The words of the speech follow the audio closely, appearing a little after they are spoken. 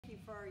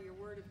for your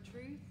word of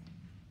truth.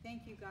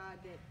 Thank you,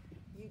 God, that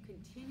you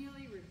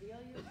continually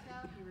reveal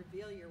yourself, you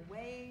reveal your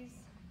ways,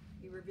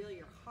 you reveal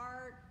your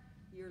heart,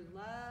 your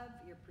love,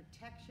 your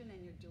protection,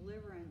 and your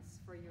deliverance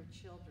for your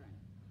children.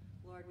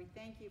 Lord, we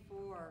thank you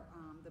for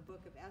the book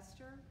of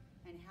Esther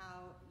and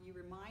how you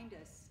remind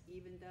us,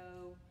 even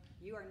though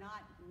you are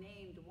not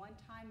named one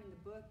time in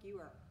the book, you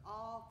are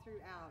all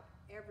throughout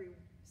every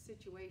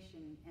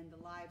situation and the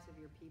lives of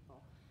your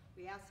people.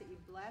 We ask that you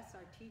bless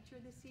our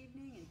teacher this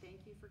evening, and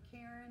thank you for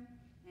Karen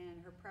and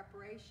her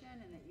preparation,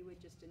 and that you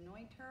would just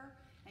anoint her,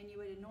 and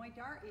you would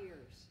anoint our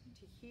ears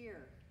to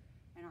hear,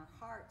 and our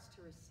hearts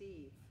to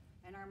receive,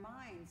 and our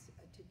minds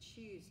to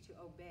choose to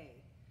obey.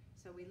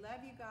 So we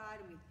love you,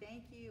 God, and we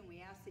thank you, and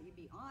we ask that you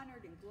be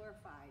honored and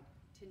glorified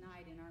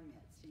tonight in our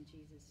midst. In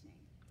Jesus'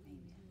 name,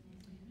 amen.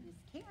 Miss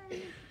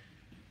Karen.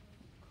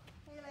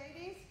 Hey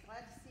ladies,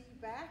 glad to see you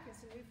back and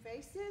some new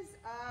faces.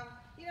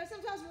 You know,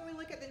 sometimes when we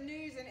look at the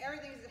news and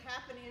everything that's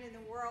happening in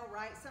the world,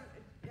 right?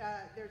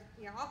 There's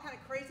all kind of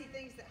crazy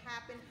things that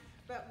happen,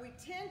 but we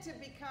tend to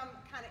become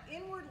kind of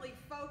inwardly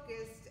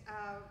focused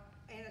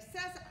and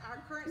assess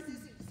our current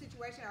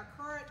situation, our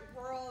current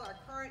world, our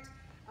current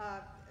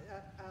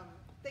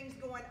things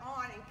going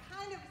on in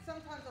kind of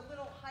sometimes a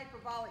little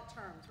hyperbolic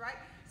terms, right?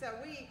 So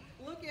we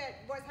look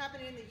at what's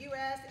happening in the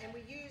U.S. and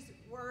we use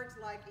words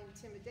like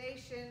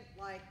intimidation,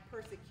 like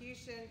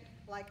persecution,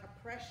 like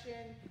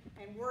oppression,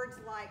 and words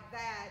like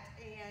that.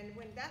 And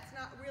when that's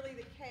not really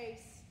the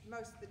case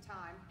most of the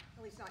time,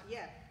 at least not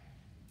yet.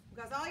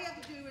 Because all you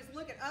have to do is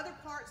look at other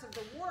parts of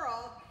the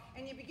world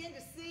and you begin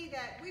to see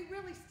that we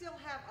really still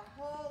have a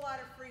whole lot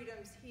of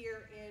freedoms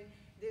here in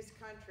this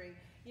country.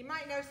 You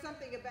might know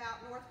something about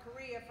North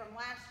Korea from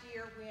last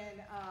year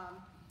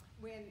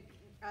when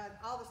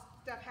all the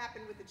stuff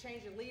happened with the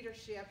change of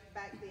leadership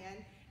back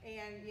then.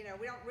 And, you know,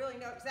 we don't really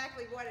know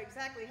exactly what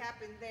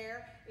happened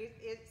there,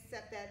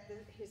 except that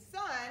his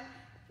son,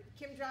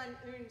 Kim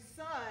Jong-un's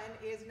son,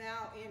 is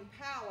now in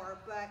power.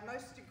 But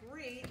most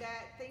agree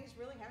that things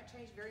really haven't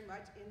changed very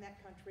much in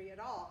that country at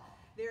all.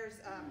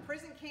 There's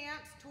prison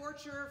camps,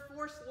 torture,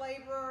 forced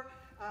labor,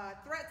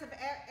 threats of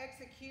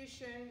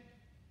execution,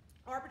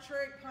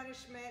 arbitrary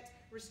punishment,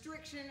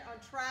 restriction on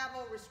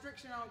travel,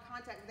 restriction on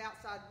contact with the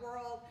outside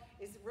world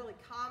is really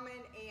common,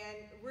 and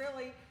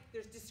really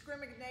there's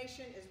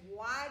discrimination is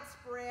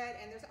widespread,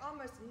 and there's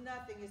almost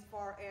nothing as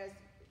far as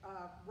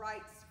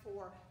rights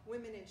for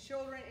women and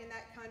children in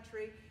that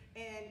country,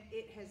 and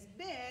it has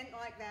been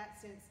like that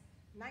since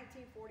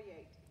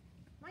 1948.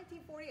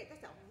 1948,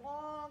 that's a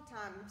long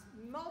time,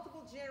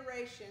 multiple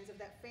generations of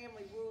that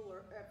family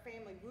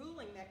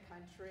ruling that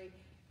country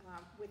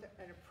with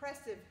an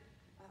oppressive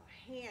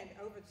hand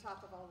over the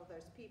top of all of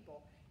those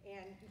people.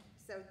 And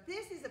so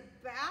this is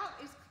about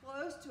as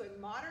close to a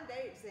modern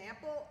day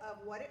example of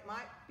what it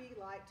might be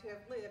like to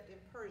have lived in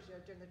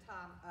Persia during the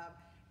time of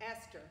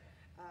Esther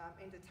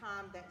and the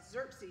time that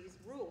Xerxes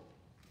ruled.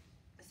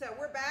 So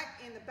we're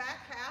back in the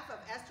back half of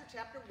Esther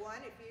chapter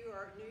 1. If you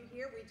are new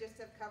here, we just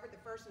have covered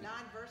the first 9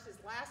 verses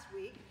last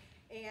week,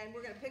 and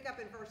we're going to pick up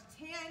in verse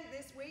 10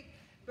 this week.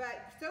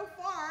 But so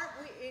far,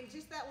 in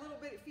just that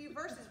few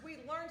verses,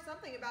 we learned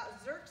something about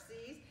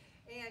Xerxes,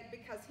 and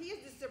because he is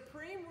the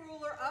supreme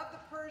ruler of the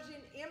Persian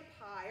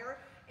Empire,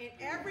 and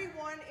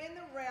everyone in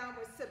the realm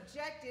was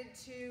subjected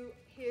to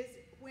his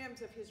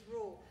whims of his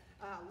rule.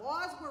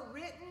 Laws were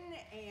written,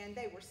 and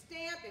they were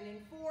stamped and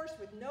enforced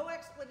with no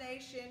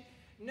explanation,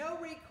 no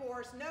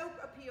recourse, no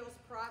appeals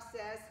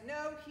process,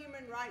 no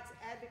human rights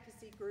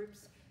advocacy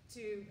groups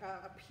to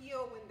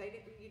appeal when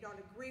you don't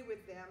agree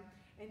with them.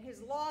 And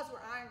his laws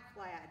were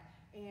ironclad,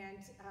 and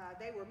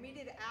they were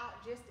meted out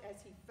just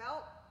as he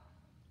felt.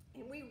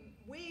 And we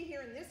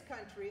here in this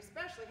country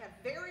especially have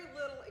very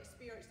little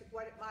experience of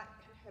what it might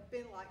have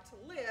been like to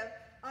live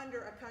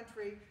under a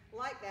country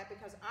like that,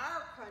 because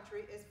our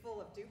country is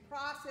full of due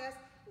process,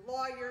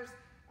 lawyers,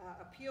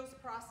 appeals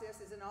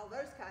processes, and all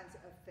those kinds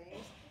of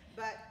things.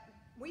 But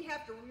we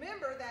have to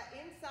remember that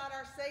inside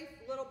our safe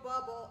little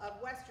bubble of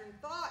Western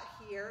thought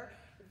here,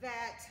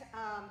 that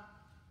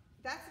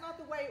that's not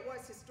the way it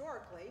was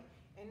historically,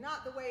 and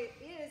not the way it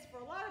is for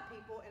a lot of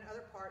people in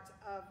other parts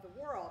of the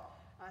world.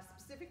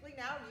 Specifically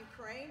now,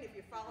 Ukraine, if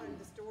you're following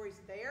the stories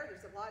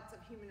there's lots of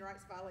human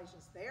rights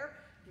violations there.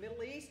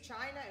 Middle East,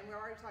 China, and we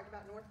already talked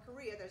about North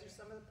Korea. Those are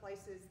some of the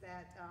places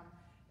that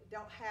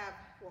don't have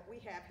what we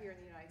have here in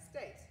the United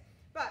States.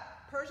 But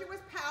Persia was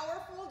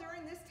powerful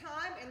during this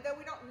time, and though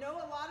we don't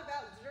know a lot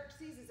about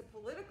Xerxes as a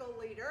political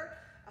leader,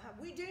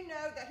 we do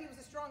know that he was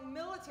a strong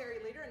military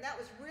leader, and that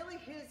was really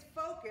his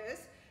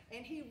focus,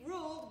 and he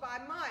ruled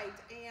by might.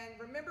 And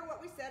remember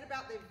what we said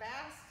about the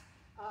vast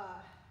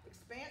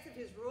expanse of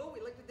his rule?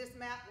 We looked at this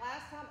map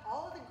last time.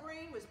 All of the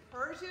green was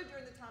Persia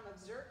during the time of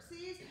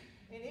Xerxes,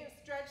 and it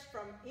stretched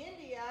from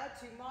India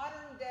to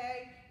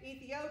modern-day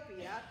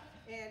Ethiopia,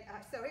 and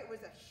so it was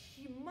a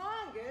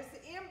humongous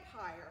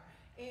empire.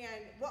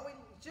 And what we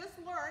just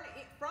learned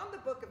from the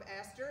book of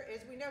Esther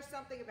is we know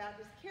something about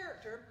his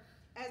character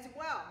as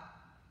well.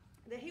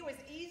 That he was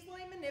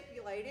easily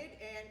manipulated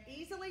and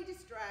easily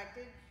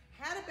distracted,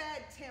 had a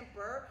bad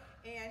temper,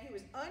 and he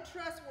was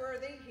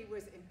untrustworthy, he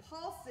was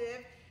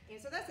impulsive, and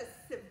so that's a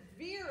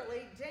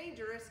severely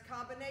dangerous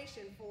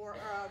combination for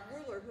a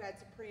ruler who had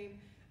supreme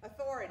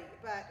authority.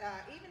 But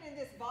even in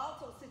this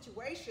volatile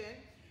situation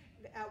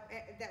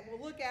that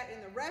we'll look at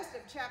in the rest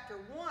of chapter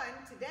 1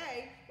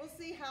 today, we'll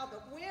see how the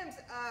whims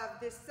of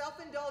this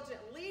self-indulgent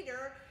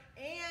leader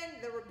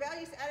and the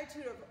rebellious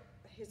attitude of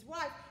his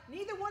wife,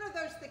 neither one of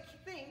those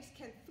things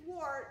can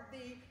thwart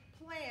the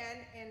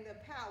plan and the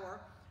power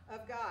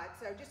of God.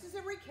 So just as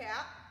a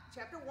recap,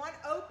 chapter 1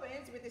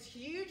 opens with this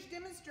huge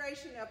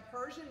demonstration of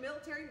Persian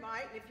military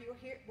might. And if you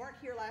weren't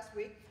here last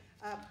week,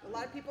 a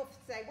lot of people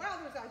say, wow,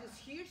 there was this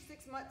huge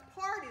 6-month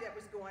party that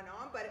was going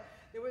on, but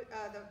there was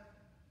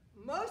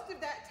most of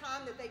that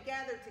time that they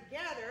gathered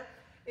together,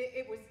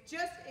 it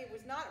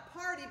was not a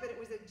party, but it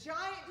was a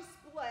giant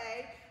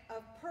display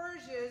of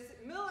Persia's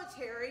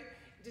military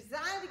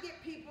designed to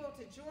get people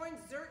to join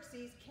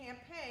Xerxes'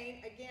 campaign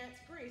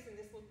against Greece. And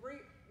this little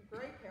gray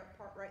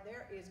part right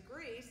there is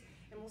Greece.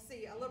 And we'll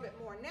see a little bit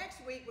more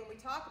next week when we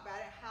talk about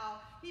it,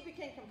 how he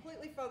became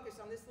completely focused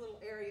on this little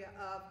area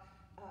of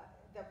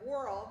the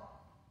world.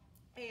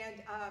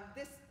 And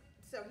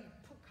so he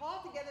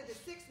called together the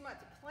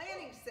 6-month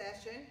planning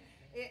session.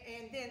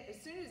 And then as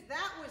soon as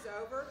that was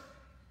over,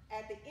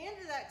 at the end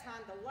of that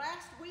time, the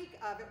last week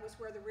of it was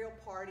where the real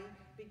party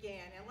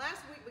began. And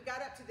last week we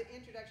got up to the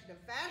introduction of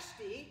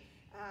Vashti,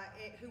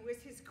 who was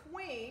his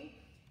queen.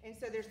 And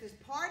so there's this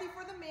party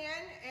for the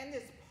men and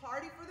this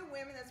party for the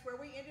women. That's where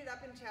we ended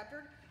up in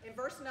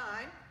verse 9.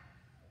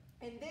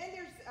 And then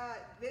there's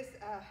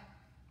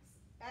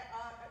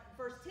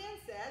verse 10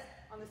 says,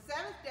 on the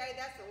 7th day,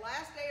 that's the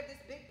last day of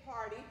this big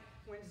party,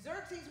 when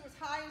Xerxes was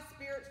high in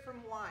spirits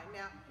from wine.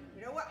 Now,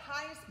 you know what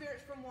high in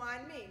spirits from wine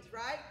means,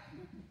 right?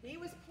 He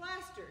was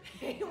plastered.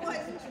 He was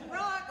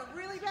drunk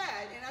really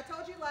bad. And I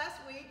told you last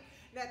week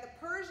that the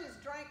Persians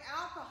drank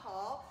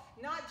alcohol,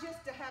 not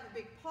just to have a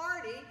big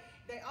party.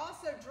 They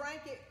also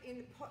drank it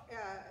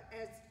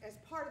as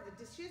part of the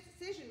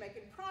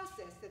decision-making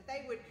process, that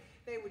they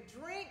would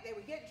drink, they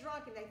would get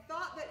drunk, and they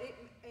thought that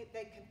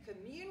they could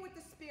commune with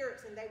the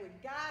spirits and they would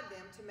guide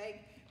them to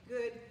make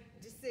good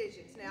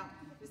decisions. Now,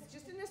 this is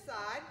just an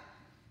aside.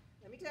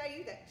 Let me tell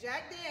you that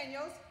Jack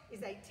Daniels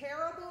is a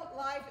terrible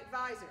life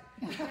advisor.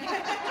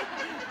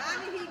 I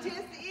mean, he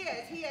just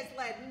is. He has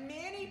led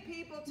many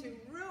people to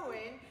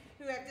ruin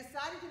who have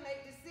decided to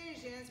make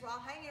decisions while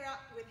hanging out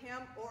with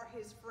him or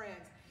his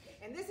friends.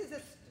 And this is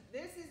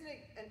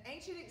an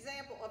ancient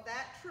example of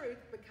that truth,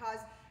 because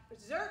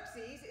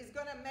Xerxes is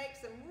going to make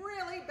some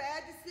really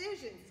bad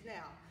decisions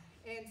now.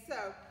 And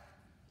so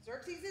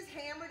Xerxes is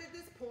hammered at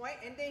this point,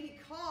 and then he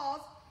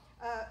calls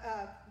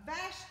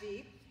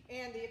Vashti,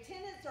 and the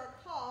attendants are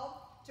called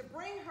to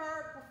bring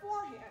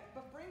before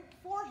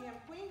him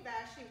Queen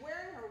Vashti,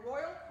 wearing her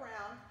royal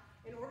crown,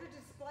 in order to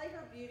display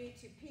her beauty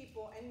to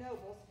people and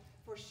nobles,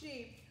 for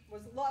she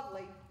was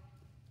lovely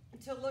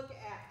to look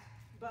at.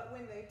 But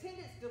when the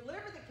attendants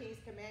delivered the king's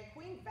command,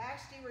 Queen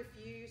Vashti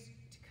refused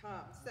to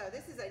come. So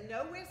this is a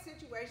no-win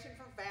situation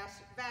for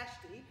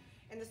Vashti.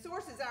 And the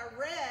sources I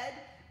read,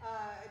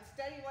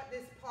 studying what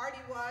this party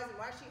was and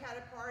why she had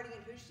a party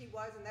and who she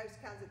was and those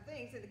kinds of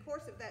things, in the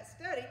course of that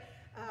study,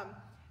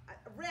 I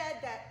read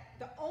that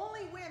the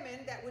only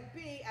women that would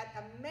be at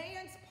a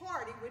man's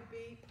party would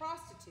be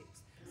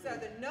prostitutes. So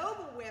the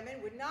noble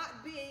women would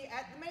not be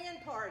at the man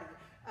party.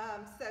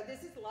 So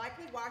this is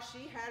likely why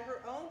she had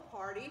her own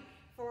party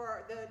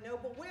for the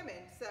noble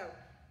women. So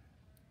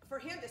for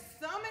him to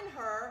summon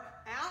her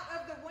out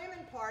of the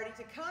women party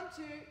to come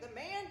to the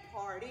man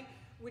party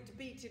would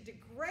be to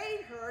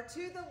degrade her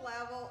to the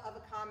level of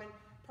a common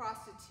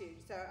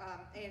prostitute. So,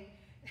 and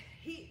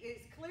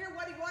it's clear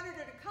what he wanted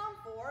her to come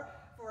for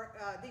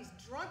these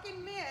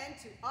drunken men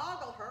to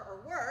ogle her,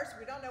 or worse.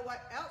 We don't know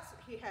what else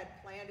he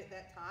had planned at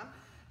that time.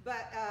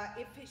 But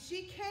if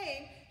she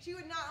came, she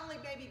would not only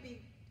maybe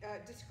be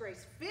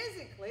disgraced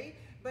physically,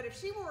 but if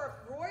she were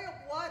of royal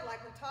blood, like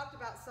we talked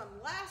about some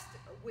last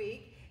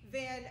week,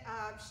 then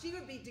she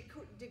would be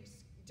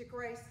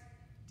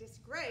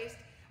disgraced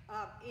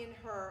in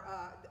her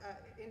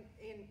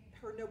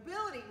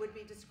nobility would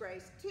be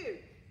disgraced too.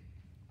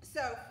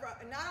 So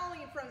not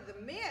only in front of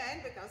the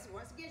men, because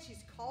once again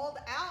she's called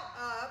out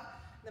of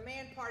the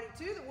man party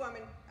to the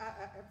woman,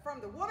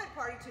 from the woman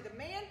party to the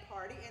man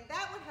party, and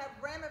that would have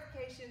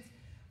ramifications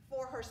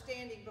for her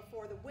standing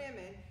before the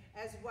women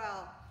as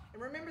well.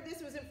 And remember,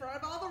 this was in front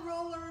of all the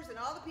rulers and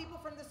all the people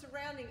from the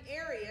surrounding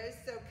areas,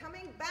 so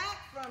coming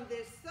back from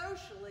this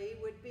socially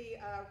would be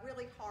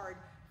really hard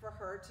for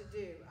her to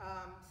do.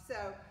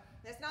 So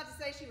that's not to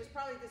say she was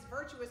probably this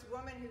virtuous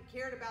woman who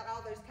cared about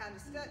all those kind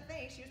of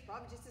things. She was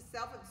probably just as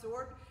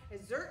self-absorbed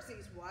as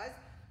Xerxes was.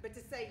 But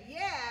to say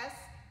yes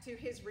to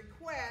his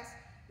request,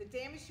 the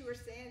damage to her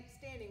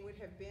standing would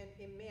have been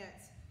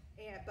immense.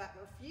 But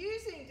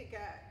refusing to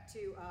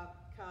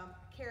come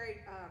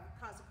carried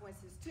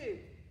consequences too.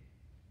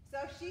 So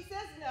she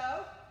says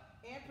no,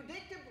 and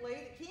predictably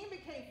the king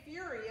became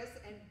furious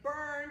and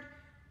burned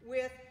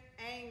with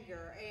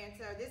anger. And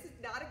so this is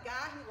not a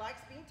guy who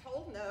likes being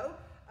told no.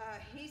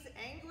 he's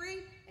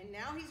angry, and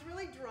now he's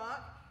really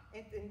drunk.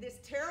 And in this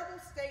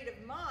terrible state of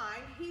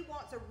mind, he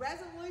wants a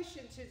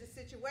resolution to the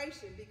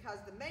situation, because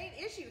the main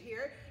issue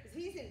here is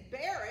he's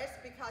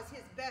embarrassed because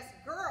his best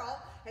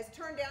girl has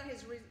turned down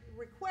his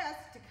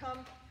request to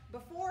come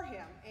before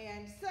him.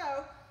 And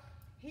so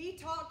he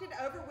talked it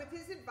over with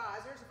his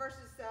advisors.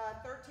 Verses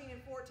 13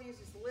 and 14 is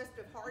just a list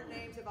of hard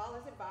names of all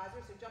his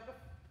advisors. So jump to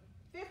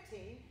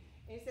 15,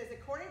 and he says,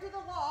 according to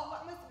the law,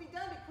 what must be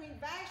done to Queen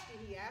Vashti,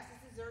 he asked.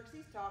 This is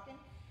Xerxes talking.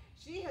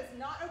 She has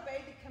not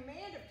obeyed the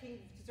command of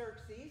King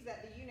Xerxes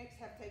that the eunuchs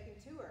have taken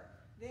to her.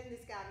 Then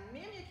this guy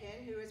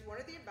Memucan, who is one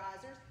of the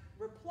advisors,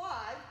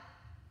 replied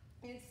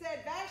and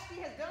said,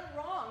 Vashti has done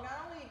wrong,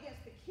 not only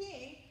against the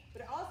king,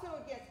 but also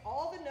against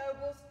all the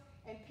nobles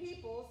and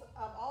peoples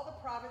of all the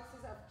provinces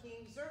of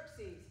King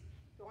Xerxes.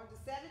 Go on to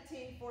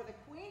 17, for the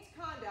queen's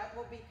conduct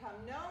will become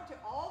known to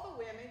all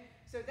the women,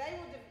 so they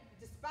will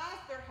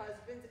despise their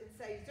husbands and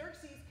say,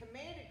 Xerxes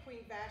commanded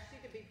Queen Vashti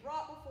to be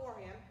brought before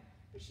him,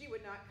 but she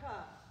would not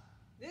come.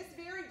 This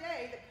very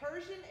day, the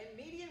Persian and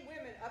Median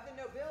women of the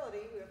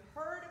nobility who have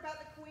heard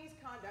about the queen's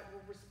conduct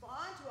will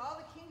respond to all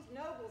the king's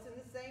nobles in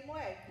the same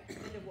way, and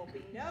there will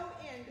be no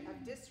end of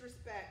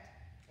disrespect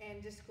and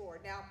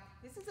discord. Now,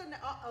 this is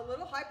a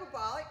little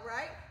hyperbolic,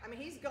 right? I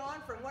mean, he's gone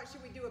from what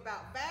should we do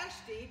about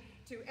Vashti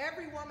to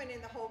every woman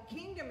in the whole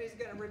kingdom is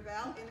going to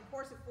rebel in the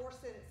course of 4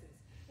 sentences.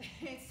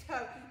 And so,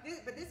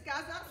 but this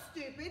guy's not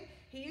stupid.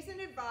 He is an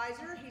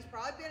advisor. He's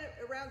probably been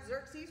around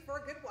Xerxes for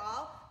a good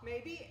while,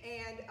 maybe,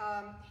 and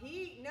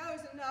he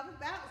knows enough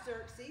about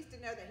Xerxes to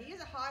know that he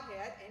is a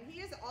hothead, and he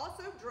is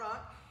also drunk,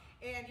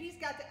 and he's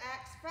got to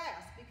act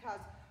fast, because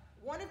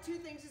one of two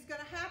things is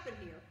going to happen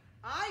here.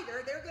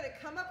 Either they're going to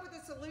come up with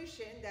a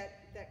solution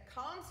that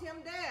calms him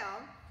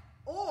down,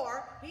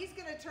 or he's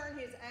going to turn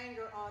his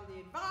anger on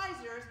the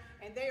advisors,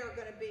 and they are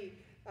going to be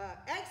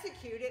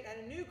executed,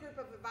 and a new group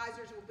of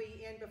advisors will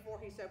be in before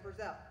he sobers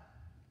up.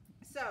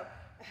 So,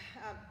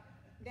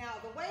 now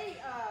the way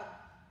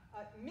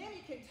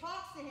Memucan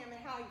talks to him and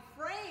how he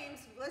frames,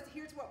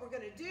 here's what we're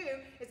going to do,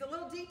 is a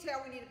little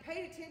detail we need to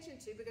pay attention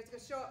to, because it's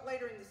going to show up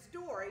later in the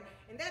story,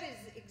 and that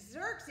is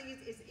Xerxes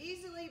is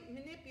easily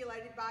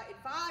manipulated by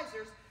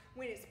advisors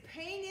when it's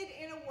painted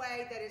in a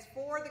way that is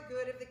for the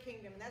good of the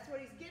kingdom. And that's what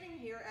he's getting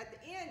here at the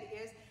end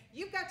is,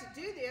 you've got to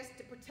do this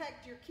to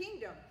protect your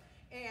kingdom.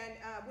 And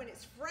when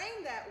it's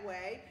framed that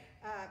way,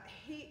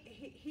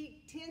 he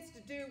tends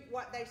to do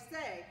what they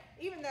say,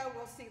 even though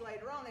we'll see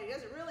later on that he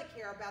doesn't really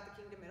care about the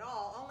kingdom at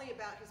all, only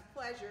about his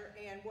pleasure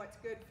and what's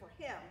good for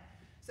him.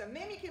 So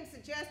Memucan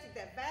suggested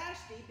that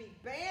Vashti be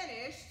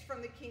banished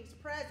from the king's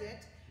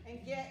presence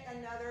and get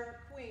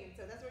another queen.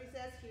 So that's what he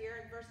says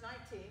here in verse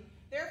 19.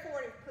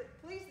 Therefore, if it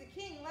please the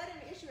king, let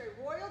him issue a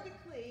royal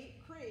decree,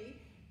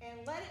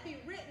 and let it be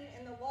written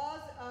in the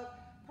laws of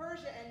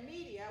Persia and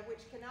Media, which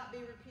cannot be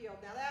repealed.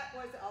 Now that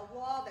was a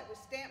law that was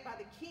stamped by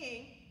the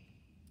king.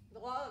 The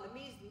law of the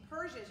Medes and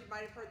Persians, you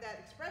might have heard that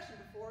expression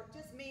before, it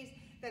just means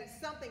that it's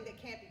something that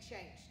can't be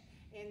changed,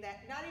 and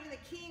that not even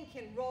the king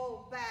can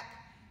roll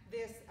back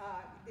this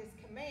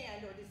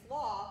command or this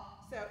law.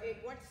 So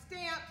once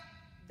stamped,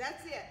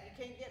 that's it. You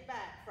can't get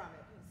back from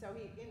it. And so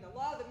in the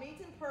law of the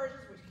Medes and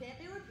Persians, which can't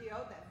be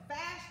repealed, that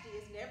Vashti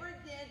is never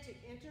again to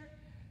enter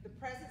the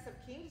presence of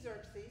King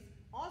Xerxes.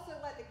 Also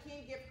let the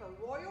king give her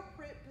royal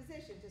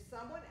position to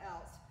someone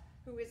else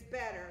who is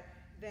better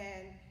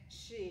than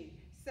she.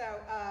 So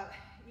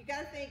you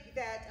got to think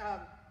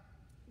that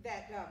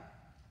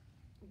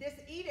this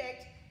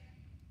edict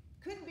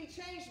couldn't be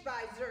changed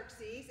by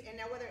Xerxes, and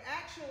now whether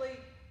actually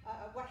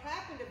what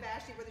happened to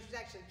Vashti, whether she was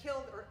actually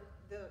killed, or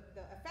the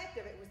effect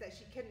of it was that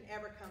she couldn't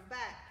ever come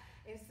back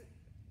into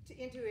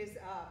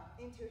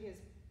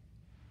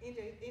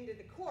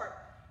the court.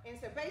 And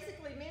so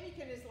basically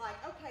Memucan is like,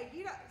 okay,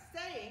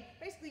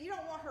 basically you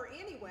don't want her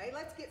anyway,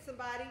 let's get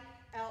somebody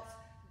else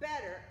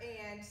better.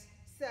 And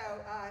so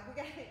we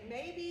got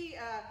maybe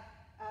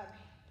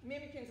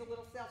Memucan's a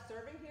little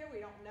self-serving here.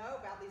 We don't know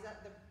about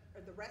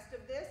the rest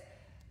of this,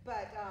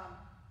 but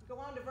go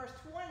on to verse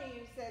 20,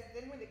 and it says,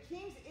 then when the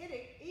king's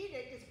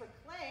edict is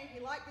proclaimed,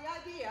 he liked the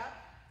idea,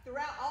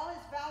 throughout all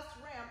his vast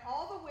realm,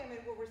 all the women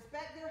will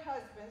respect their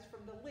husbands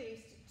from the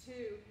least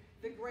to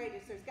the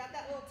greatest. So he's got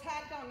that little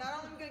tacked on.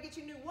 Not only are we going to get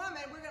you a new woman,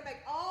 we're going to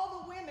make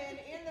all the women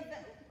in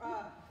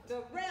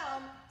the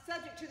realm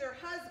subject to their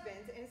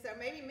husbands. And so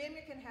maybe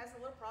Memucan has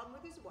a little problem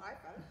with his wife.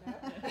 I don't know.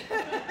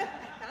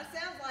 Kind of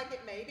sounds like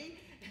it,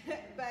 maybe.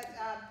 But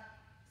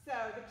so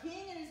the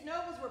king and his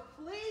nobles were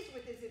pleased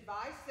with his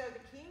advice. So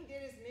the king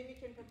did as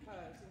Memucan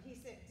proposed, and he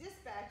sent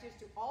dispatches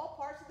to all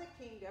parts of the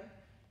kingdom,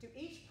 to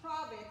each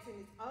province in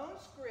its own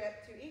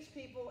script, to each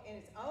people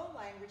in its own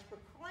language,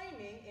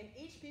 proclaiming in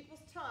each people's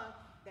tongue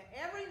that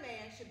every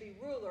man should be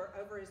ruler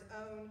over his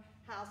own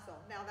household.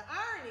 Now the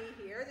irony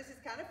here, this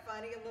is kind of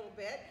funny a little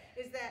bit,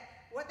 is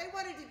that what they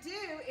wanted to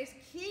do is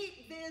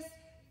keep this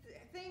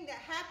thing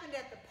that happened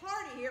at the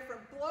party here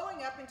from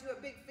blowing up into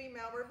a big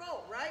female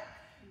revolt, right?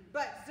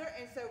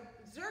 And so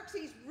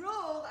Xerxes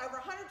ruled over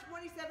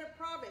 127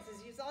 provinces.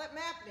 You saw that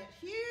map, meant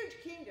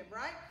huge kingdom,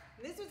 right?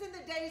 And this was in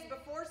the days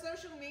before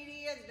social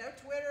media, no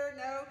Twitter,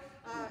 no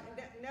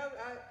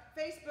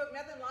Facebook,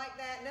 nothing like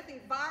that, nothing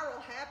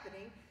viral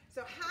happening.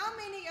 So how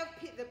many of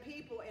the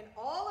people in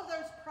all of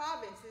those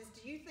provinces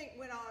do you think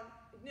what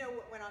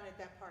went on at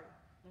that party?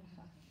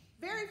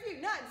 Very few,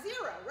 not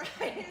zero,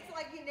 right? It's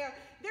like,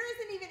 there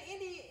isn't even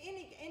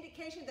any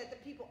indication that the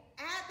people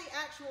at the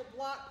actual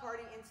block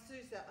party in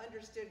Susa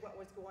understood what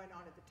was going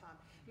on at the time.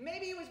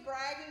 Maybe he was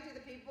bragging to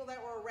the people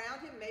that were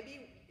around him,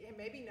 maybe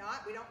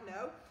not, we don't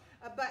know.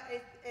 But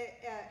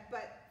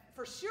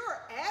for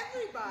sure,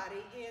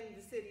 everybody in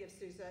the city of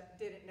Susa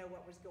didn't know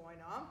what was going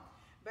on.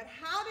 But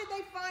how did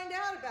they find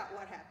out about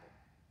what happened?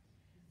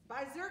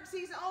 By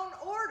Xerxes' own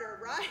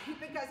order, right?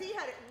 Because he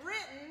had it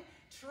written,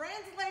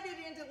 translated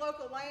into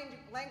local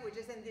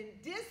languages, and then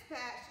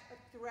dispatched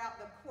throughout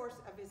the course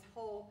of his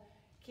whole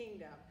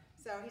kingdom.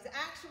 So he's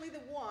actually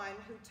the one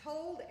who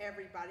told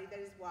everybody that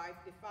his wife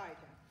defied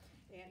him.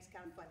 And it's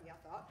kind of funny, I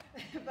thought.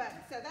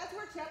 So that's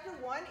where chapter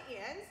 1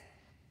 ends.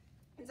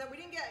 And so we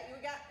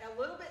got a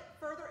little bit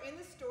further in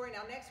the story.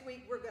 Now next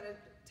week we're going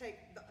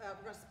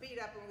to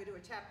speed up and we're going to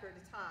do a chapter at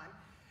a time.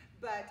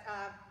 But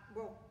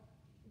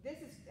this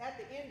is at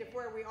the end of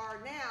where we are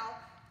now.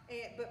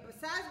 But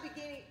besides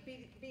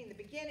being the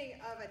beginning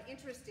of an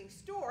interesting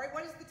story,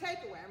 what is the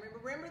takeaway? I mean,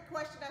 remember the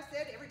question I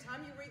said, every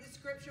time you read the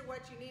scripture,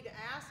 what you need to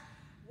ask?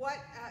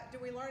 What do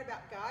we learn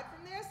about God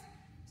from this?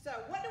 So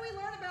what do we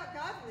learn about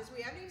God from this?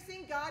 We haven't even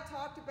seen God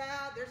talked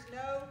about. There's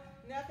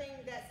nothing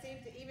that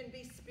seems to even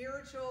be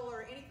spiritual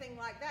or anything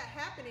like that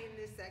happening in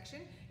this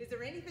section. Is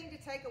there anything to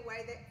take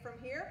away from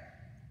here?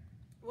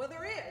 Well,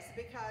 there is,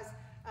 because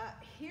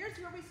here's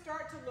where we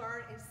start to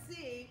learn and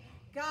see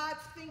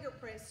God's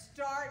fingerprints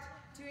start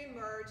to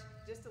emerge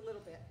just a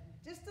little bit.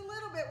 Just a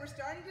little bit. We're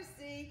starting to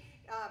see,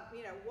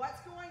 what's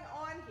going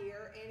on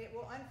here, and it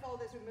will unfold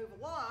as we move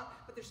along.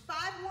 But there's 5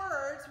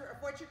 words of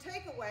what your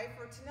takeaway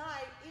for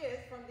tonight is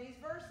from these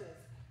verses.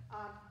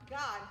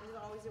 God is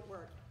always at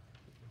work.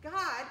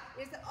 God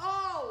is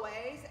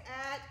always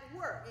at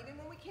work, even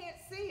when we can't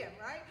see him,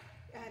 right?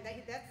 And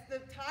that's the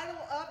title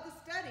of the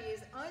study,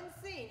 is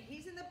Unseen.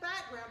 He's in the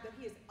background, but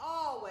he is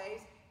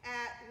always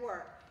at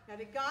work. Now,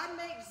 did God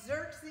make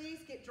Xerxes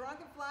get drunk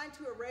and fly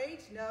into a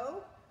rage?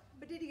 No.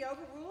 But did he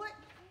overrule it?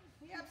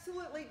 He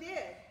absolutely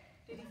did.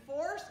 Did he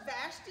force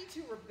Vashti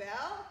to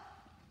rebel?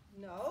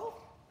 No.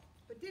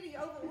 But did he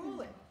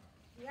overrule it?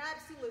 He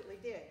absolutely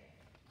did.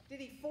 Did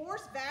he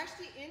force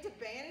Vashti into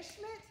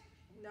banishment?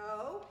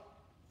 No.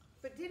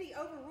 But did he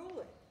overrule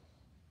it?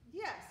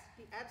 Yes,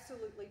 he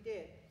absolutely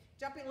did.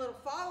 Jumping a little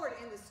forward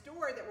in the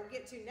story that we'll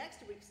get to next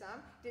week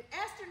some, did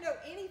Esther know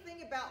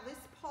anything about this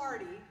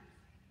party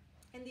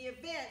and the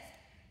events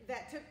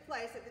that took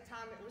place at the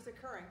time it was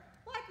occurring?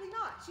 Likely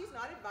not. She's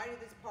not invited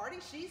to this party.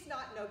 She's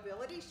not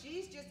nobility.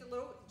 She's just a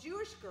little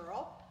Jewish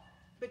girl.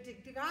 But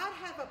did God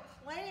have a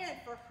plan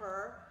for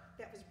her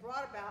that was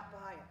brought about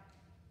by it?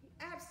 He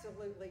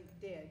absolutely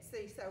did.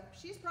 See, so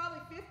she's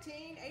probably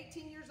 15,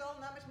 18 years old,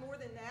 not much more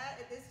than that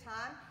at this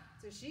time.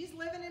 So she's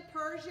living in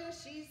Persia.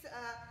 She's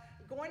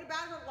going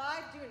about her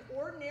life doing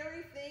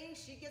ordinary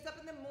things. She gets up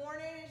in the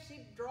morning and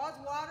she draws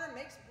water,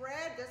 makes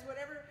bread, does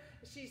whatever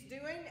she's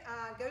doing,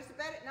 goes to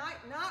bed at night,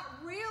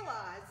 not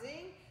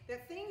realizing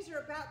that things are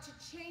about to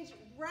change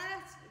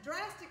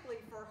drastically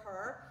for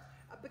her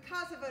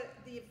because of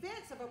the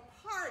events of a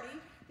party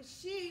that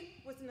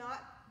she was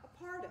not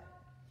a part of.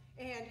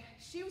 And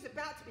she was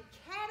about to be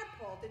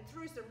catapulted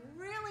through some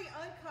really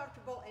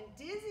uncomfortable and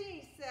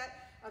dizzying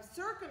set of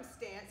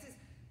circumstances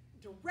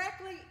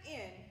directly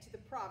into the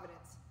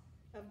providence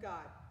of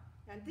God.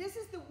 And this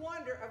is the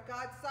wonder of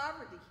God's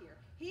sovereignty here.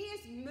 He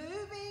is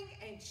moving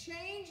and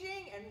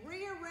changing and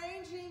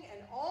rearranging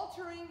and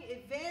altering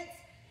events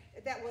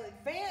that will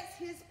advance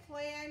his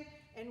plan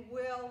and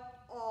will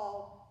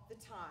all the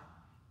time.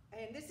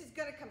 And this is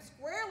going to come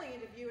squarely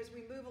into view as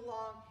we move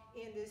along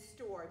in this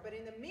story. But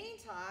in the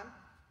meantime,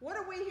 what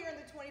do we here in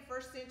the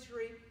 21st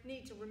century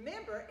need to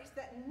remember is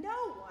that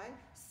no one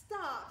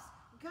stops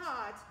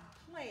God's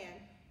plan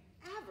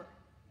ever.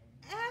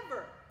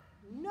 Ever.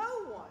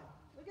 No one.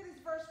 Look at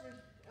this verse from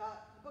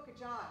the book of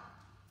John.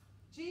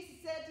 Jesus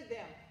said to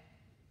them,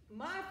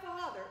 "My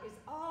Father is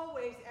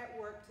always at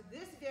work to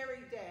this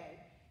very day,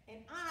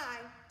 and I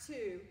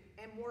too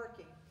am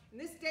working." And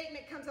this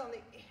statement comes on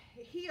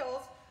the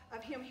heels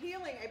of him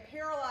healing a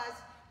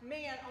paralyzed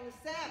man on the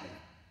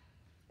Sabbath.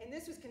 And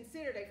this was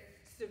considered a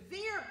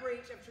severe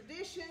breach of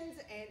traditions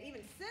and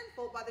even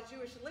sinful by the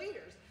Jewish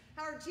leaders.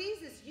 However,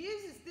 Jesus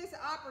uses this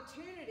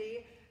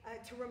opportunity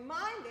to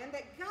remind them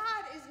that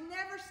God is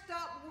never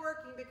stopped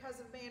working because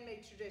of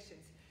man-made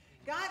traditions.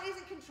 God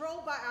isn't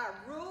controlled by our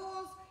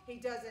rules. He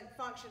doesn't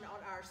function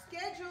on our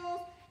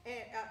schedules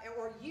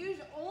or use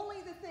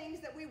only the things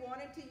that we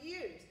want him to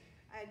use.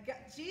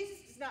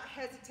 Jesus does not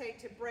hesitate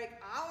to break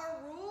our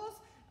rules,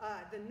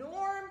 the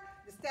norm,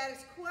 the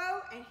status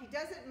quo, and he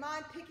doesn't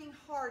mind picking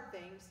hard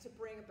things to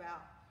bring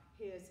about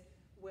his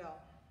will.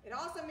 It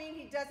also means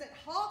he doesn't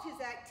halt his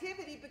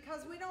activity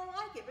because we don't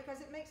like it, because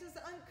it makes us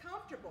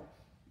uncomfortable.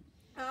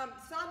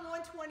 Psalm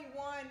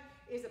 121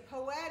 is a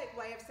poetic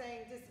way of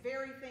saying this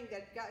very thing,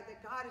 that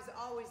God is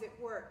always at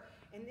work.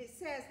 And it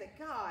says that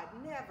God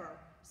never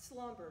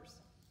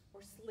slumbers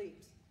or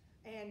sleeps.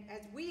 And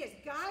as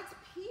God's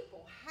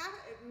people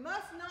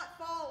must not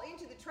fall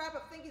into the trap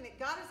of thinking that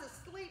God is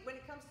asleep when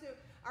it comes to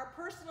our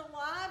personal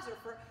lives, or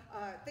for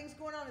things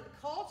going on in the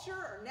culture,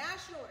 or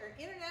national or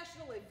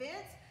international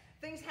events,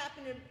 things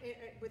happening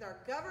with our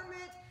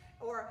government,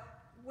 or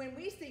when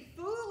we see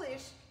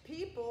foolish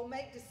people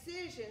make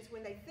decisions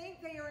when they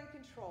think they are in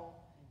control,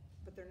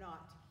 but they're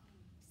not.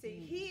 See,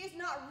 he is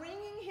not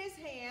wringing his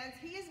hands.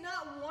 He is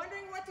not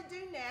wondering what to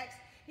do next.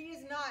 He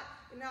is not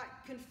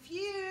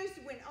confused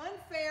when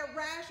unfair,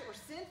 rash, or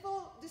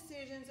sinful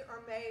decisions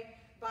are made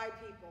by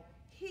people.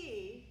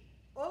 He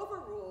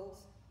overrules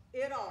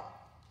it all.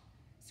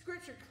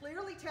 Scripture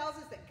clearly tells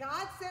us that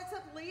God sets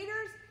up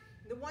leaders,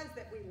 the ones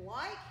that we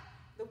like,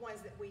 the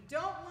ones that we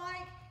don't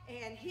like,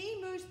 and he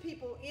moves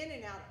people in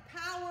and out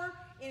of power,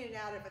 in and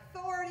out of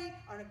authority,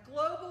 on a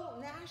global,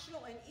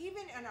 national, and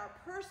even in our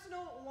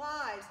personal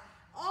lives,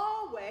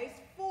 always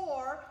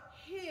for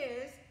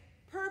his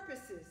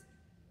purposes.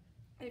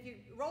 And if you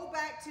roll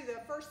back to the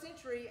first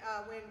century,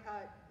 when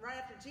right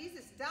after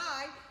Jesus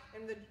died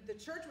and the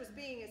church was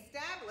being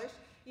established,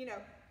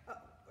 the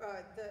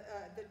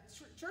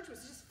church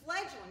was just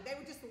fledgling. They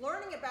were just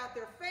learning about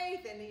their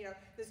faith, and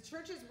the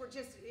churches were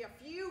just a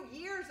few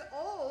years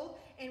old,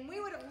 and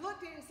we would have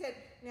looked at it and said,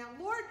 now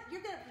Lord,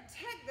 you're going to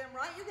protect them,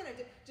 right? You're going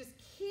to just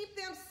keep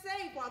them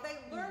safe while they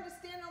learn to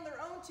stand on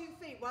their own 2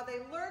 feet, while they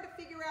learn to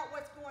figure out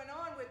what's going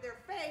on with their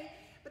faith.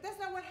 But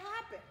that's not what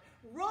happened.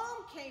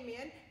 Rome came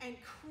in and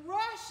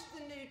crushed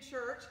the new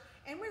church,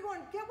 and we're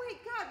going, wait,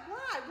 God,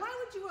 why? Why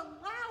would you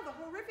allow the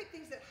horrific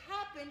things that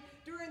happened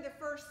during the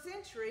first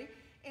century?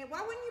 And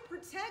why wouldn't you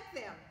protect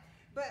them?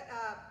 But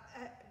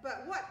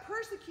what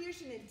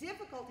persecution and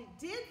difficulty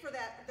did for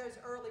those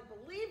early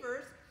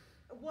believers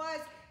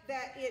was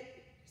that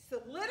it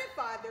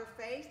solidified their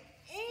faith,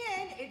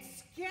 and it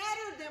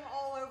scattered them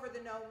all over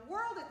the known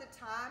world at the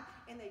time,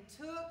 and they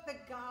took the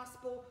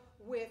gospel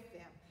with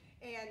them.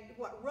 And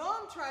what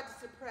Rome tried to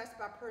suppress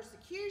by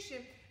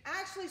persecution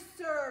actually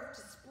served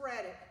to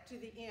spread it to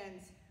the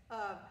ends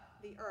of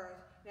the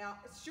earth. Now,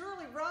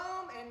 surely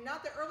Rome and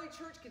not the early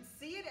church could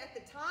see it at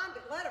the time,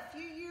 but let a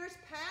few years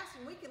pass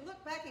and we can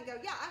look back and go,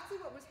 yeah, I see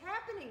what was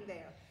happening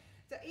there.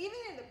 So even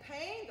in the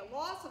pain, the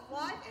loss of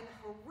life, and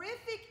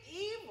horrific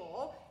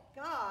evil,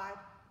 God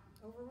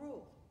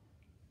overruled.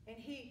 And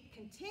he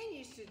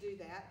continues to do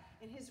that,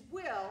 and his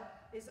will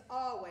is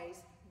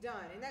always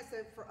done. And that's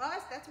for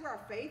us, that's where our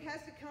faith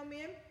has to come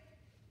in.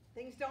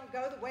 Things don't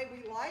go the way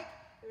we like.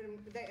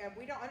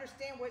 We don't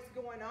understand what's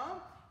going on.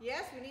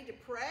 Yes, we need to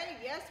pray.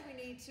 Yes, we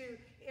need to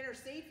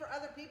intercede for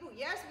other people.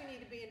 Yes, we need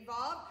to be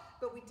involved,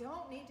 but we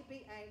don't need to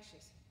be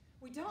anxious.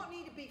 We don't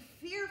need to be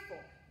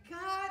fearful.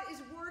 God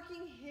is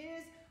working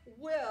his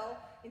will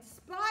in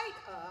spite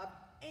of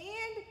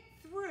and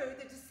through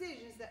the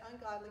decisions that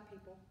ungodly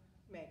people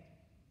make.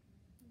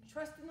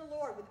 Trust in the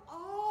Lord with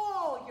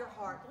all your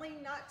heart.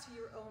 Lean not to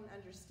your own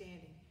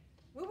understanding.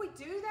 Will we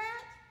do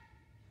that?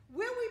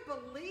 Will we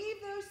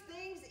believe those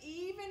things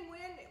even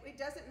when it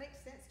doesn't make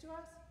sense to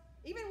us?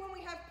 Even when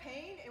we have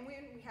pain and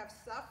when we have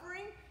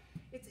suffering?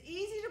 It's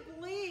easy to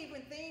believe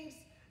when things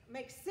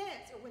make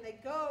sense or when they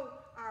go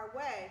our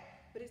way,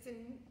 but it's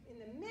in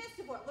the midst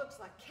of what looks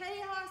like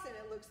chaos and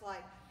it looks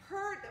like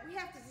hurt that we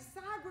have to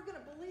decide we're going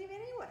to believe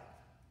anyway.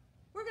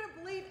 We're going to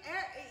believe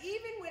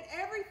even when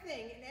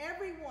everything and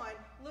everyone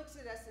looks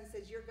at us and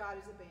says, your God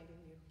has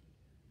abandoned you.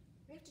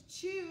 We have to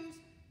choose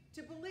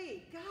to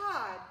believe.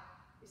 God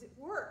is at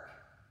work.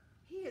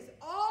 He is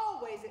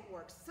always at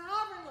work,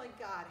 sovereignly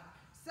guiding,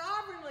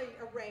 sovereignly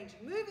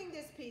arranging, moving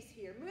this piece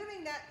here,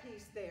 moving that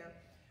piece there.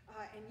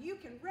 And you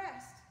can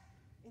rest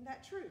in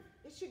that truth.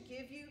 It should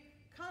give you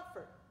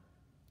comfort.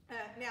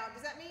 Now,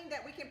 does that mean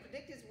that we can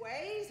predict his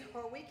ways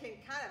or we can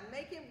kind of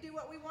make him do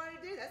what we want to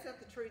do? That's not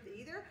the truth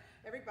either.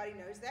 Everybody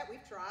knows that.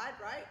 We've tried,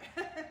 right?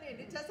 And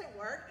it doesn't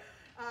work.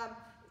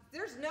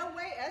 There's no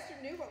way Esther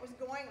knew what was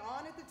going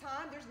on at the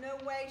time. There's no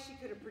way she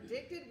could have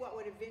predicted what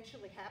would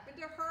eventually happen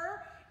to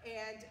her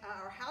and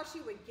or how she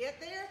would get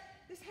there.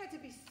 This had to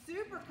be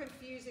super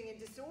confusing and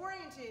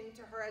disorienting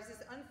to her as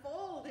this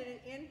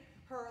unfolded in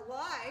her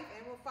life,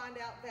 and we'll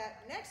find out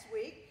that next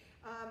week.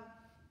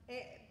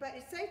 But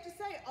it's safe to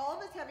say all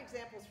of us have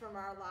examples from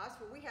our lives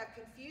where we have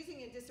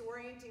confusing and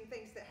disorienting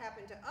things that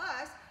happen to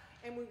us,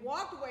 and we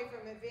walked away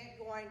from an event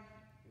going,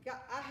 God,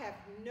 I have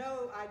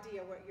no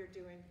idea what you're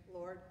doing,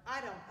 Lord.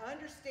 I don't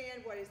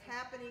understand what is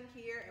happening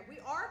here, and we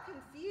are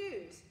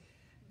confused.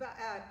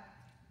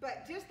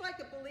 But just like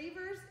the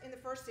believers in the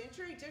first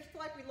century, just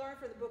like we learned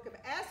from the book of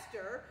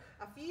Esther,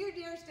 a few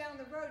years down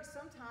the road,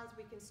 sometimes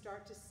we can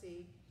start to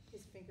see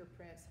his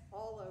fingerprints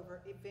all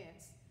over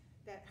events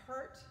that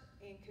hurt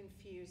and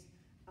confuse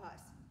us.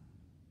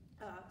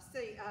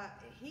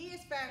 He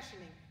is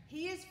fashioning.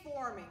 He is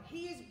forming.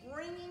 He is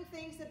bringing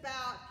things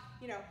about.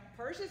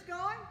 Persia's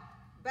gone.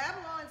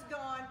 Babylon's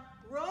gone,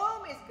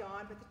 Rome is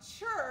gone, but the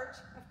church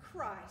of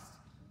Christ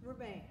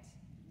remains.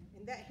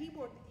 And that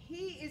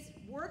he is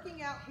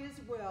working out his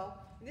will.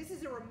 And this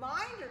is a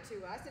reminder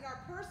to us in our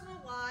personal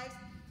lives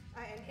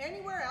and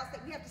anywhere else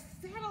that we have to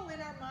settle in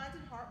our minds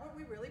and heart what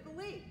we really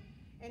believe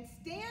and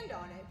stand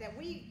on it, that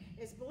we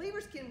as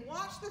believers can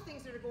watch the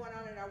things that are going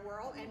on in our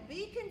world and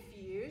be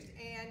confused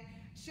and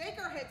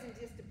shake our heads in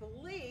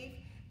disbelief,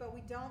 but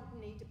we don't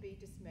need to be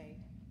dismayed.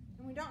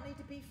 And we don't need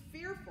to be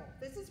fearful.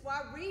 This is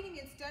why reading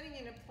and studying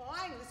and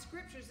applying the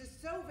scriptures is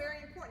so very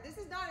important. This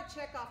is not a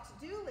check-off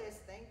to-do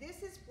list thing.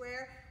 This is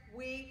where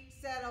we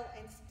settle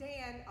and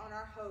stand on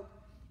our hope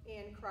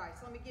in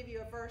Christ. Let me give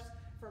you a verse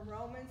from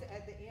Romans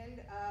at the end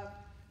of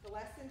the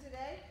lesson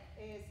today.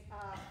 Is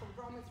from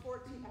Romans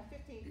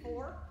 15:4.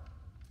 For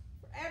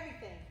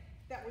everything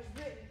that was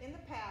written in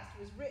the past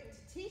was written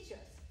to teach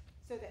us,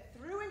 so that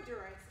through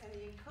endurance and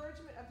the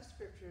encouragement of the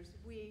scriptures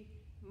we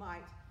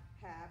might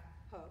have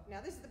hope.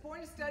 Now, this is the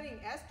point of studying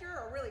Esther,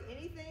 or really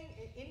anything,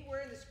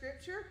 anywhere in the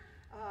scripture.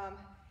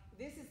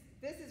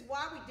 This is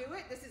why we do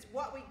it. This is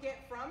what we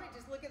get from it.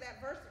 Just look at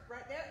that verse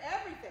right there.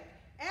 Everything.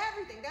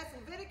 That's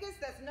Leviticus,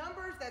 that's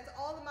Numbers, that's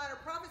all the minor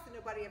prophets that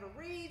nobody ever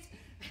reads.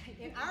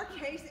 In our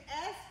case,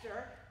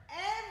 Esther,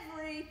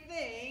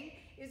 everything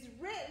is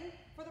written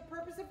for the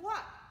purpose of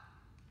what?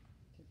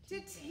 To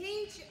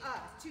teach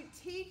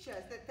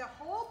us that the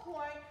whole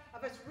point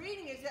of us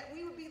reading is that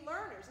we would be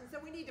learners. And so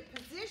we need to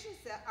position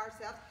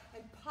ourselves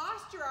and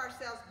posture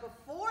ourselves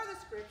before the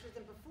scriptures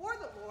and before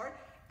the Lord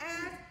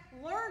as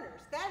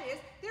learners. That is,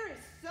 there is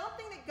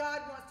something that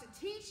God wants to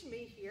teach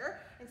me here,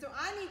 and so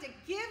I need to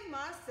give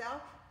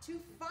myself to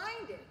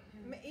find it.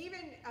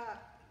 Even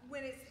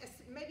when it's,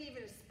 maybe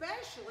even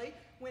especially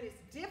when it's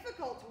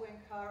difficult to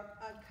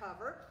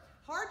uncover,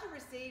 hard to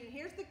receive, and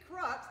here's the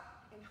crux,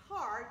 and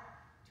hard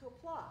to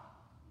apply.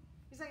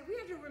 It's like we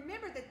have to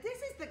remember that this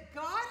is the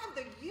God of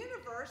the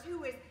universe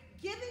who is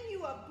giving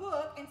you a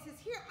book and says,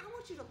 here, I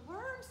want you to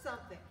learn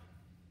something.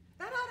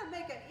 That ought to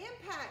make an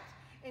impact,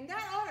 and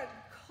that ought to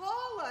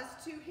call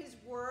us to his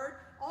word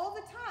all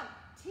the time.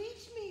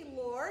 Teach me,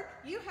 Lord.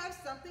 You have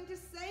something to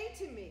say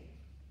to me.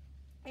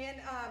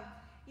 And,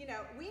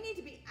 we need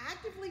to be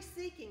actively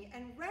seeking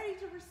and ready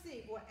to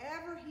receive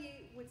whatever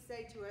he would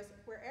say to us,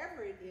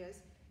 wherever it is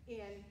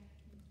in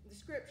the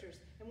scriptures.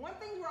 And one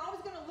thing we're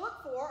always going to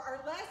look for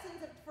are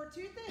lessons for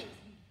two things: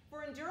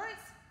 for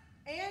endurance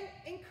and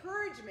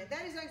encouragement.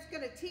 That is, it's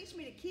going to teach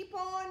me to keep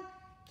on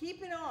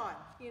keeping on.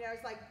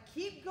 It's like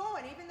keep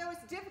going, even though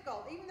it's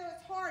difficult, even though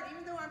it's hard,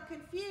 even though I'm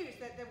confused.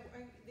 That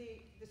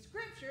the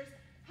scriptures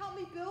help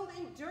me build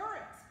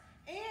endurance,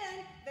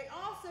 and they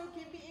also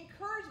give me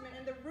encouragement.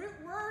 And the root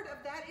word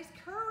of that is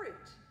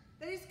courage.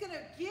 That is going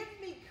to give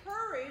me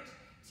courage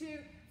to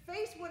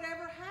face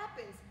whatever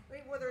happens,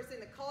 whether it's in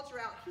the culture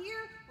out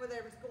here, whether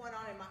it's going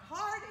on in my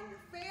heart, in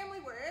your family,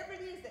 wherever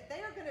it is, that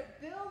they are going to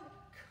build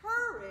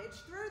courage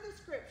through the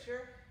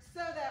scripture so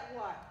that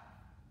what?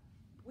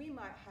 We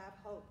might have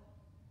hope.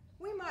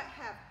 We might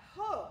have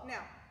hope.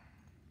 Now,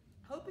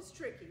 hope is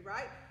tricky,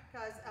 right?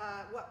 Because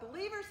what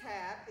believers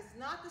have is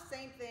not the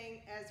same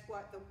thing as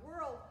what the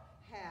world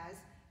has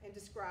and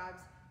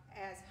describes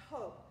as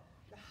hope.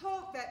 The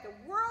hope that the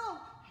world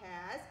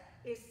has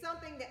is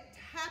something that to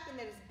happen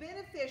that is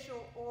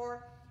beneficial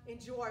or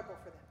enjoyable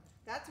for them.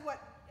 That's what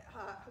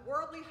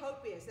worldly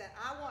hope is, that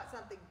I want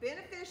something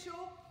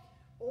beneficial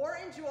or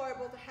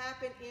enjoyable to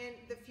happen in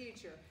the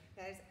future.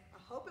 That is, I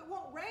hope it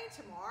won't rain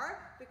tomorrow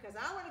because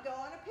I want to go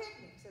on a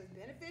picnic. So it's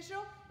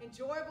beneficial,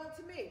 enjoyable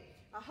to me.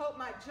 I hope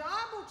my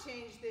job will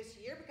change this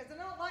year because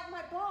I don't like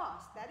my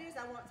boss. That is,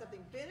 I want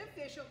something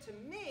beneficial to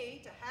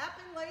me to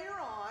happen later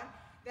on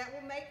that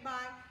will make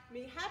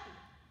me happy.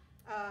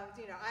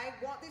 I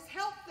want this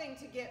health thing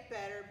to get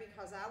better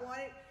because I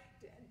want it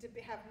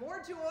to have more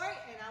joy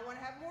and I want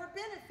to have more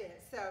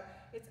benefits. So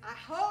it's I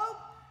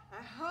hope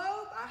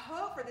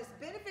for this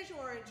beneficial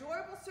or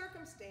enjoyable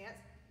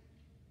circumstance,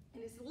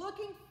 and it's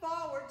looking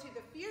forward to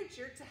the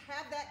future to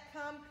have that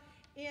come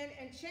in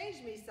and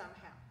change me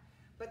somehow.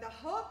 But the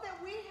hope that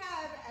we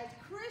have as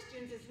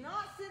Christians is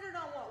not centered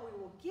on what we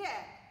will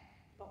get,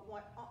 but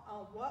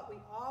on what we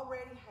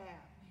already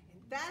have.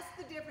 And that's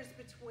the difference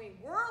between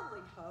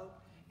worldly hope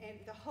and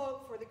the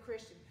hope for the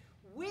Christian.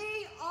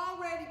 We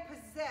already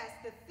possess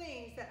the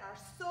things that our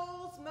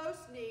souls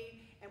most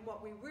need and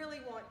what we really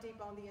want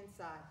deep on the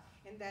inside.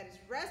 And that is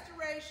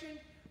restoration,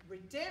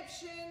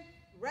 redemption,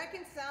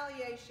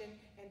 reconciliation,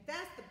 and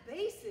that's the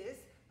basis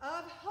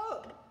of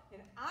hope.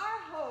 And our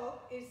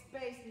hope is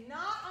based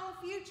not on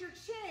future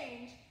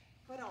change,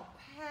 but on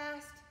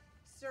past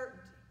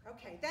certainty.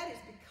 Okay, that is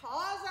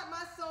because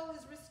my soul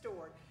is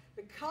restored,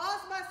 because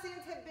my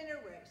sins have been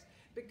erased,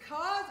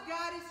 because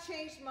God has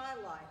changed my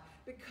life,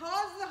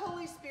 because the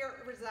Holy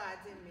Spirit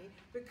resides in me,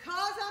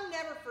 because I'm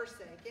never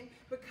forsaken,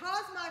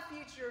 because my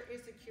future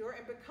is secure,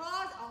 and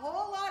because a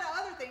whole lot of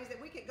other things that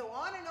we could go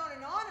on and on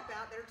and on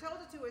about that are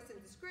told to us in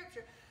the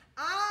scripture,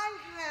 I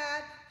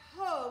have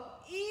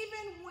hope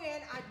even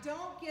when I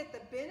don't get the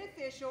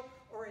beneficial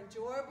or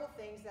enjoyable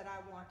things that I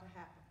want to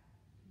happen.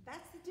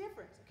 That's the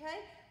difference,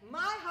 okay?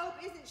 My hope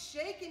isn't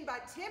shaken by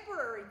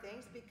temporary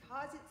things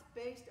because it's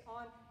based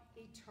on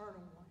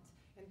eternal ones.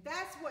 And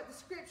that's what the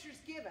scriptures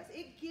give us.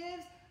 It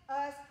gives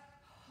us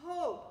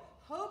hope.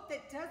 Hope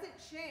that doesn't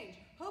change.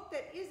 Hope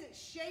that isn't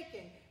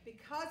shaken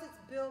because it's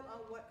built on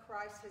what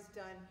Christ has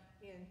done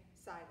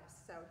inside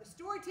us. So the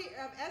story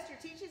of Esther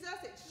teaches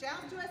us, it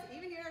shouts to us,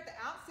 even here at the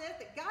outset,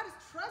 that God is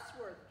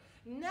trustworthy.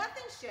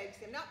 Nothing shakes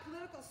him. Not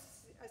political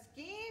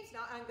schemes,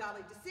 not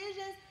ungodly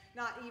decisions,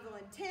 not evil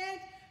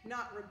intent,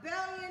 not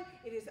rebellion.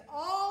 It is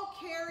all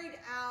carried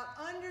out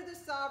under the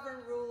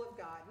sovereign rule of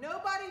God.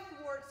 Nobody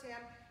thwarts him.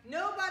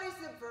 Nobody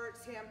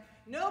subverts him.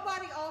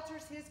 Nobody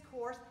alters his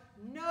course.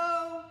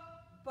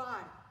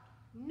 Nobody.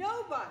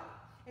 Nobody.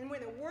 And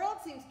when the world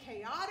seems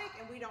chaotic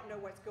and we don't know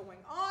what's going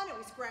on and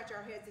we scratch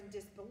our heads in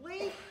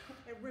disbelief,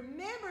 and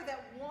remember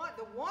that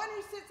the one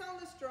who sits on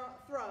the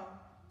throne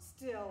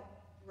still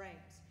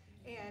reigns.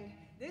 And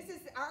this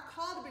is our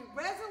call to be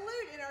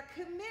resolute in our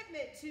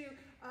commitment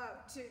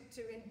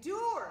to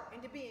endure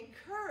and to be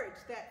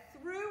encouraged that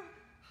through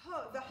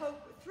the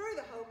hope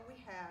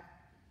we have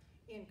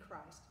in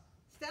Christ.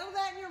 Settle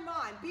that in your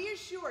mind. Be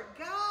assured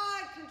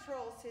God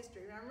controls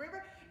history. Now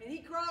remember, and he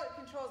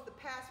controls the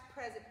past,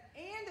 present,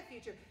 and the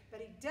future, but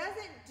he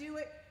doesn't do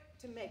it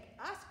to make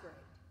us great.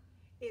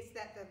 It's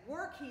that the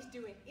work he's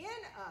doing in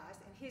us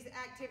and his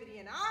activity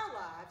in our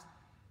lives,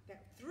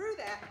 that through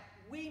that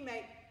we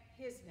make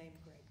his name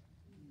great.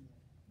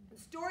 The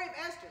story of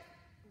Esther,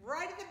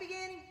 right at the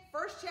beginning,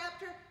 first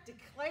chapter,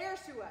 declares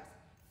to us,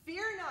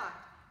 fear not,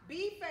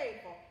 be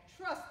faithful,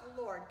 trust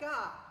the Lord.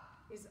 God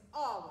is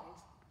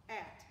always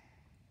at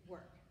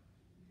work.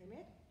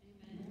 Amen?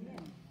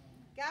 Amen.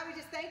 God, we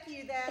just thank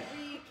you that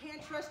we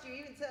can trust you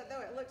even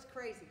though it looks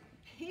crazy.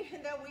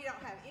 Even though we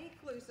don't have any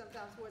clue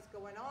sometimes what's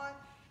going on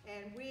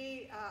and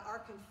we are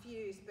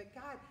confused. But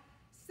God,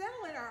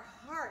 settle in our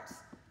hearts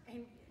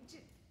and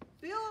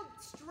build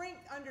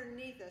strength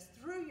underneath us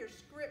through your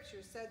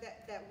scriptures so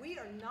that we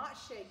are not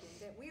shaken,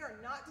 that we are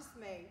not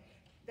dismayed,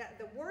 that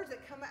the words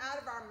that come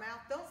out of our mouth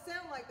don't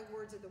sound like the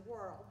words of the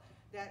world,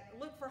 that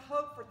look for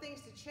hope for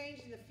things to change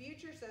in the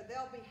future so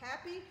they'll be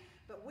happy,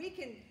 but we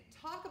can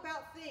talk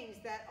about things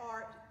that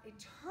are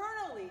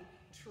eternally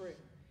true,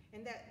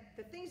 and that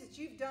the things that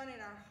you've done in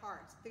our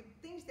hearts, the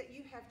things that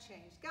you have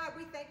changed. God,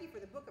 we thank you for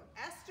the book of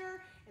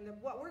Esther and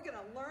what we're going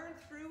to learn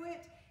through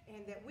it,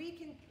 and that we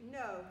can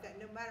know that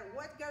no matter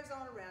what goes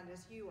on around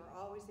us, you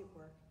are always at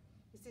work.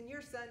 It's in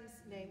your Son's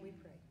name we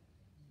pray.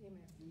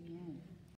 Amen. Amen.